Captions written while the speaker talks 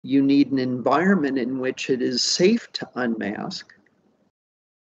You need an environment in which it is safe to unmask,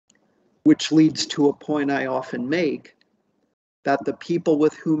 which leads to a point I often make, that the people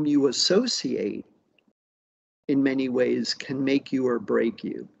with whom you associate in many ways can make you or break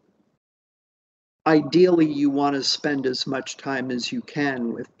you. Ideally, you want to spend as much time as you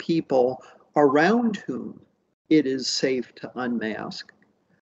can with people around whom it is safe to unmask,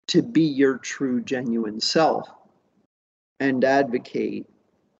 to be your true, genuine self, and advocate,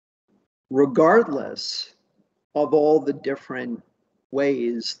 regardless of all the different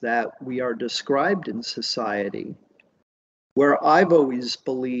ways that we are described in society, where I've always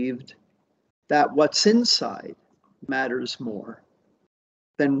believed that what's inside matters more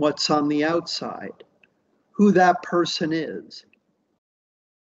than what's on the outside, who that person is,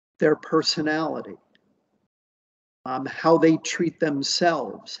 their personality, how they treat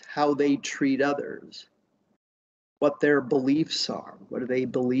themselves, how they treat others, what their beliefs are, what do they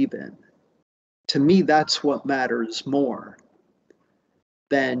believe in. To me, that's what matters more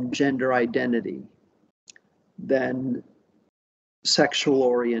than gender identity, than sexual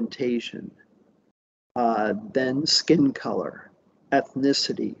orientation, than skin color,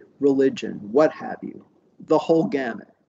 ethnicity, religion, what have you, the whole gamut.